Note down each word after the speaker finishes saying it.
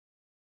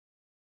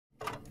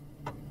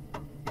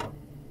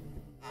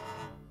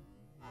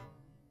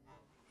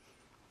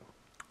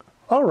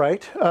All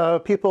right,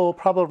 people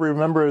probably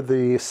remember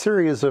the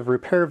series of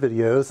repair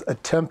videos,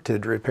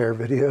 attempted repair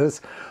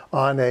videos,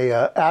 on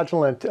a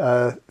Agilent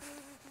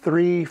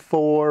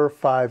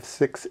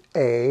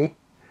 3456A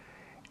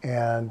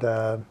and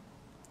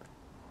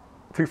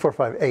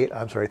 3458,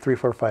 I'm sorry,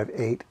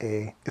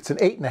 3458A. It's an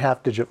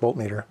 8.5 digit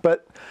voltmeter,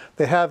 but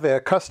they have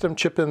a custom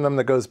chip in them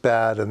that goes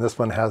bad, and this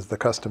one has the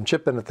custom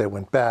chip in it that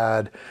went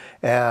bad,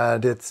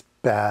 and it's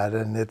bad,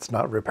 and it's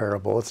not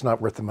repairable. It's not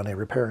worth the money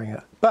repairing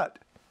it.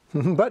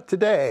 But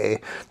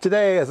today,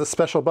 as a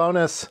special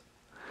bonus,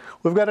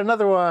 we've got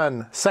another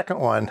one, second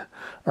one.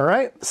 All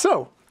right,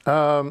 so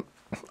I'm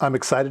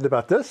excited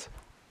about this.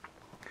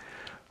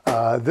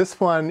 This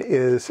one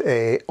is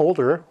a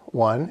older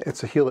one.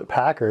 It's a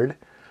Hewlett-Packard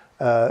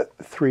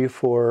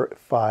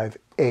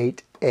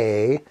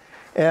 3458A.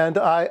 And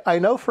I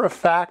know for a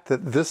fact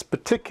that this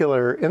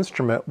particular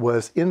instrument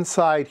was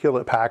inside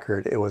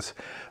Hewlett-Packard. It was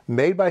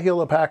made by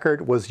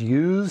Hewlett-Packard, was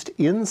used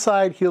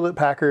inside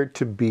Hewlett-Packard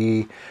to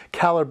be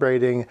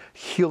calibrating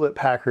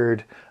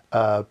Hewlett-Packard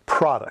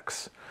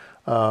products.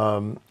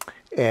 And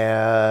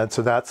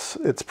so that's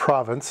its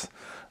province.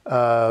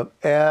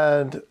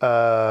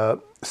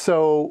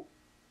 So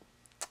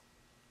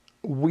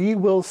we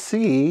will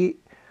see.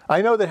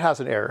 I know that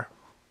has an error,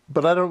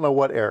 but I don't know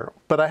what error.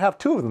 But I have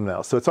two of them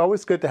now, so it's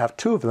always good to have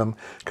two of them,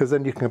 because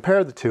then you can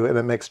compare the two, and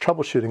it makes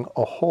troubleshooting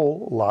a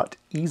whole lot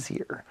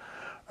easier.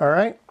 All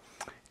right,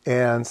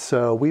 and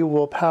so we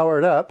will power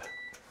it up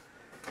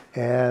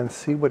and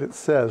see what it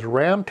says.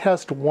 RAM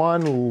test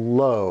 1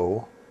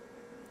 low.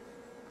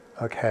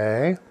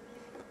 Okay,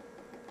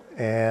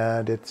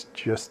 and it's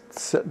just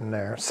sitting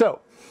there. So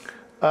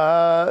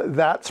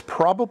that's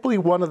probably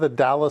one of the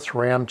Dallas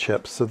RAM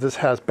chips. So this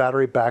has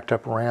battery backed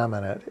up RAM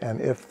in it. And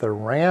if the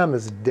RAM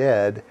is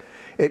dead,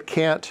 it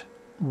can't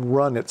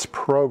run its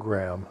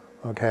program,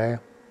 okay?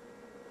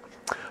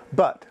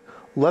 But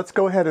let's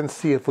go ahead and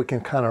see if we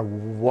can kind of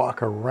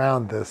walk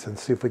around this and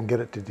see if we can get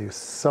it to do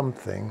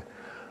something.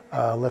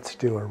 Let's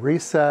do a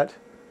reset,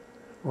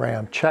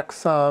 RAM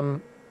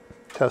checksum,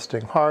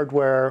 testing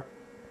hardware.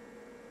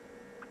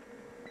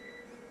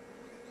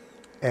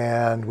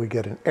 And we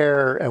get an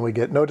error, and we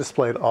get no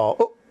display at all.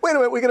 Oh, wait a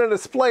minute, we get a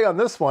display on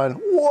this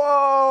one.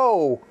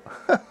 Whoa!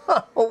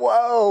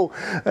 Whoa!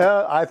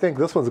 I think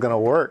this one's going to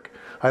work.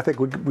 I think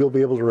we'll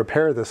be able to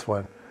repair this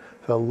one.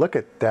 So look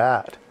at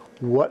that.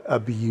 What a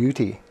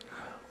beauty.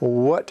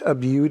 What a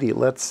beauty.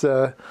 Let's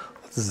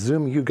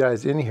zoom you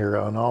guys in here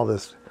on all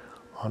this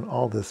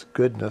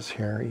goodness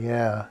here.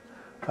 Yeah.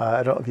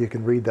 I don't know if you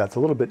can read that. It's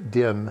a little bit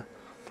dim.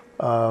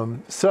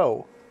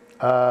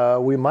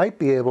 We might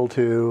be able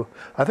to,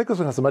 I think this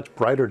one has a much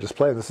brighter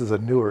display. This is a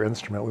newer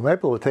instrument. We might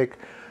be able to take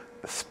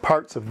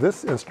parts of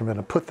this instrument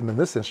and put them in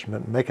this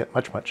instrument and make it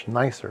much, much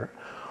nicer.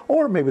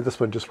 Or maybe this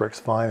one just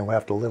works fine and we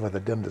have to live with a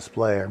dim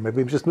display. Or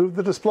maybe we just move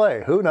the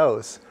display. Who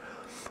knows?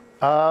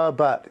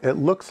 But it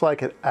looks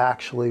like it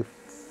actually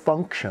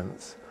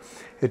functions.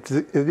 It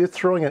is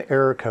throwing an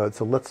error code.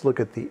 So let's look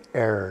at the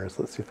errors.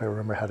 Let's see if I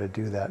remember how to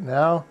do that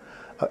now.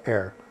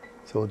 Error.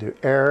 So we'll do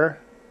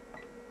error.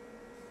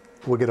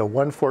 We'll get a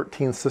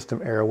 114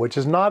 system error, which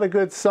is not a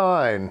good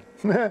sign.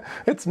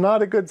 It's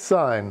not a good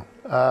sign.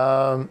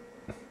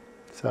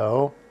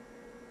 So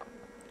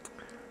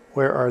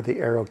where are the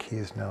arrow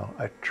keys now?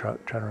 I'm trying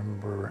to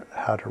remember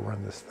how to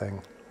run this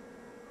thing.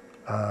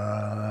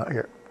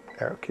 Here,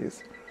 arrow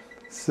keys.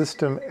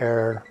 System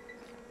error,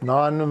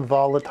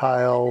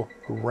 non-volatile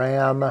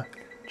RAM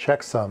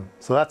checksum.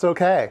 So that's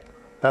okay.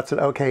 That's an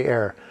okay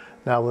error.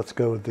 Now let's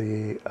go with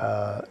the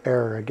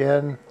error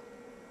again.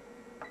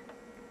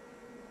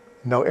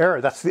 No error.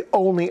 That's the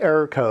only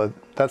error code.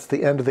 That's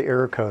the end of the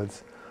error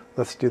codes.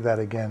 Let's do that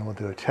again. We'll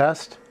do a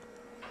test.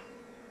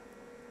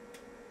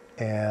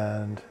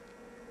 And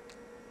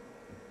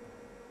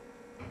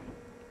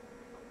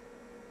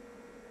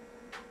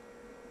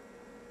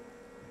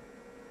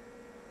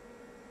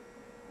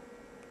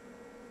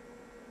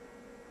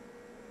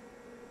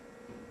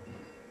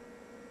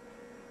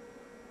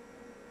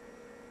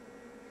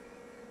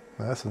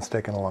this one's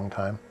taking a long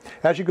time.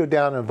 As you go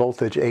down in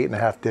voltage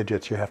 8.5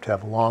 digits, you have to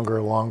have longer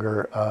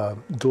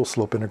dual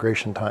slope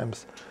integration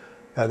times.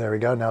 There we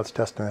go. Now it's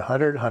testing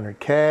 100,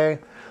 100K.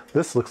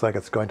 This looks like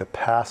it's going to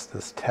pass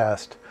this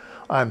test.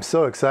 I'm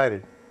so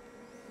excited.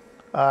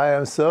 I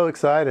am so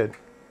excited.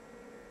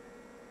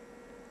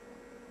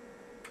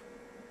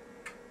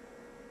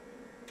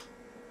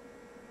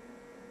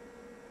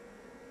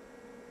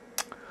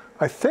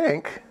 I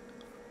think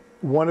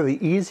one of the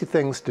easy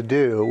things to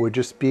do would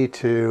just be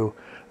to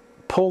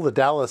pull the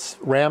Dallas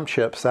RAM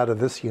chips out of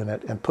this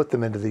unit and put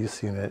them into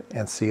this unit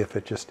and see if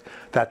that just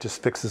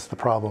fixes the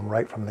problem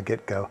right from the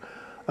get-go.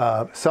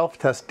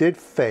 Self-test did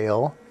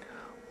fail.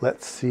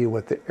 Let's see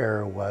what the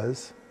error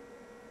was.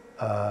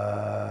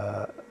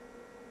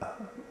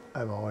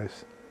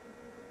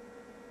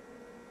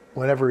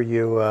 Whenever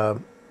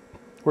you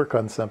work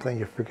on something,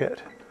 you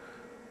forget.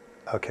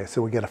 Okay,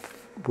 so we get an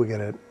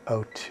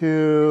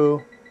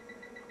O2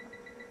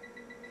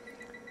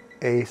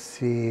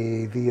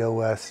 AC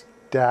VOS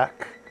DAC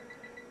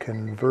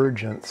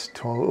convergence.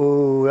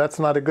 Oh, that's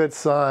not a good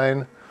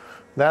sign.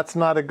 That's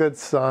not a good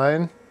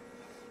sign.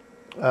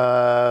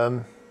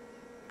 And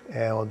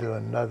we'll do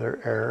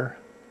another error.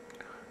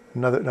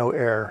 No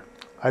error.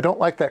 I don't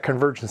like that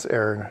convergence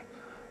error,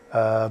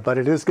 but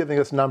it is giving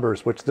us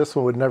numbers, which this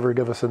one would never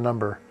give us a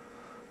number.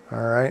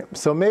 All right,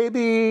 so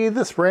maybe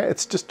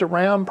it's just a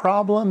RAM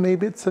problem.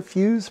 Maybe it's a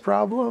fuse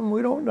problem.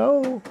 We don't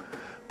know.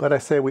 But I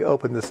say we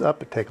open this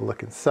up and take a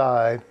look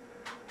inside.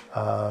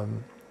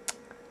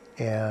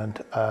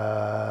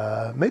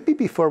 Maybe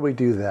before we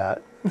do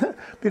that, let's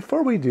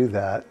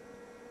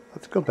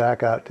go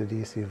back out to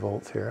DC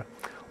volts here.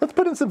 Let's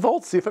put in some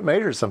volts, see if it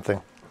measures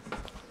something.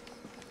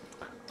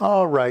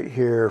 All right,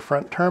 here,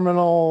 front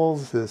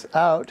terminals is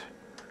out,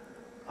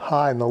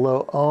 high and the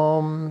low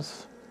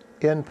ohms,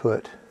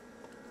 input.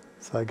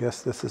 So I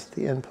guess this is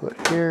the input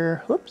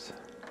here. Whoops.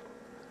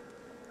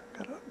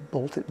 Gotta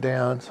bolt it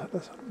down so it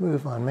doesn't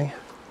move on me.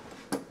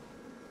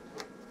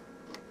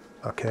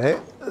 Okay,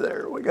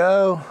 there we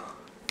go.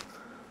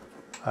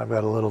 I've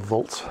got a little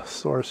volts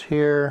source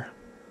here.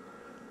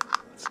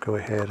 Let's go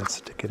ahead and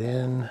stick it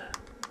in.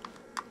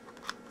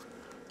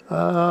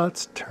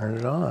 Let's turn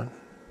it on.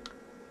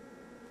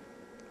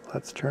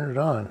 Let's turn it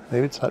on.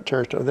 Maybe it's not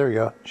charged. Oh, there we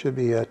go. Should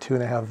be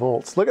 2.5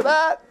 volts. Look at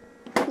that!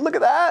 Look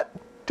at that!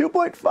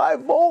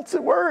 2.5 volts,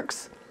 it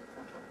works.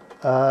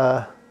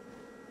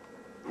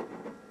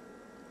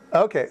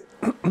 Okay,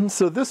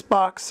 so this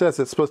box says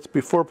it's supposed to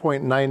be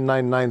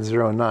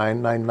 4.99909,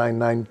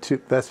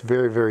 9992. That's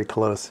very, very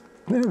close.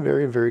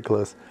 Very, very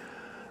close.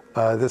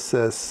 This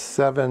says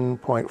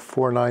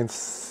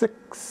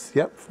 7.496.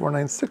 Yep,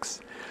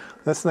 496.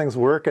 This thing's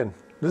working.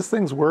 This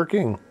thing's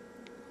working.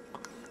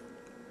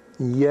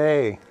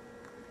 Yay.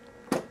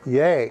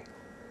 Yay.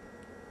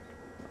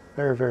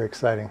 Very, very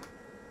exciting.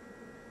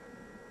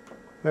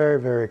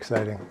 Very, very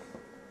exciting.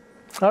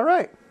 All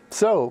right,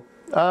 so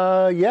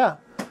yeah,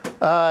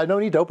 no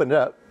need to open it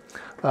up.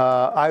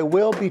 I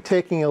will be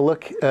taking a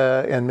look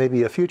in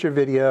maybe a future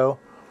video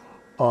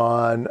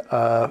on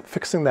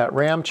fixing that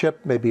RAM chip,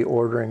 maybe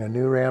ordering a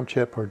new RAM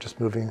chip or just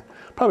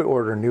probably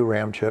order a new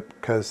RAM chip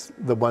because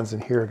the ones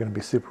in here are going to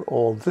be super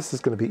old. This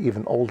is going to be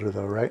even older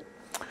though, right?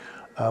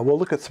 We'll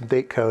look at some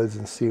date codes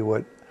and see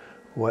what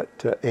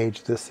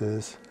age this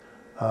is.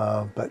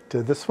 But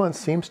this one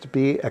seems to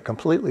be a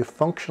completely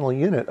functional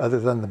unit other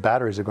than the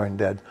batteries are going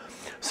dead.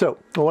 So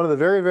one of the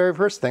very, very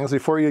first things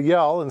before you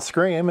yell and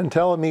scream and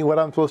tell me what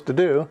I'm supposed to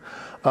do,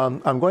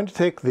 I'm going to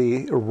take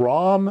the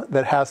ROM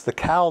that has the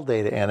CAL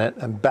data in it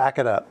and back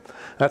it up.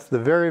 That's the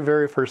very,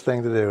 very first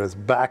thing to do is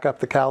back up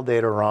the CAL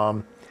data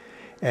ROM,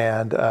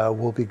 and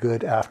we'll be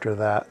good after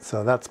that.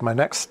 So that's my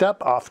next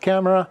step off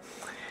camera,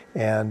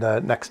 and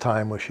next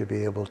time we should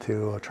be able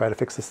to try to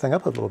fix this thing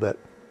up a little bit.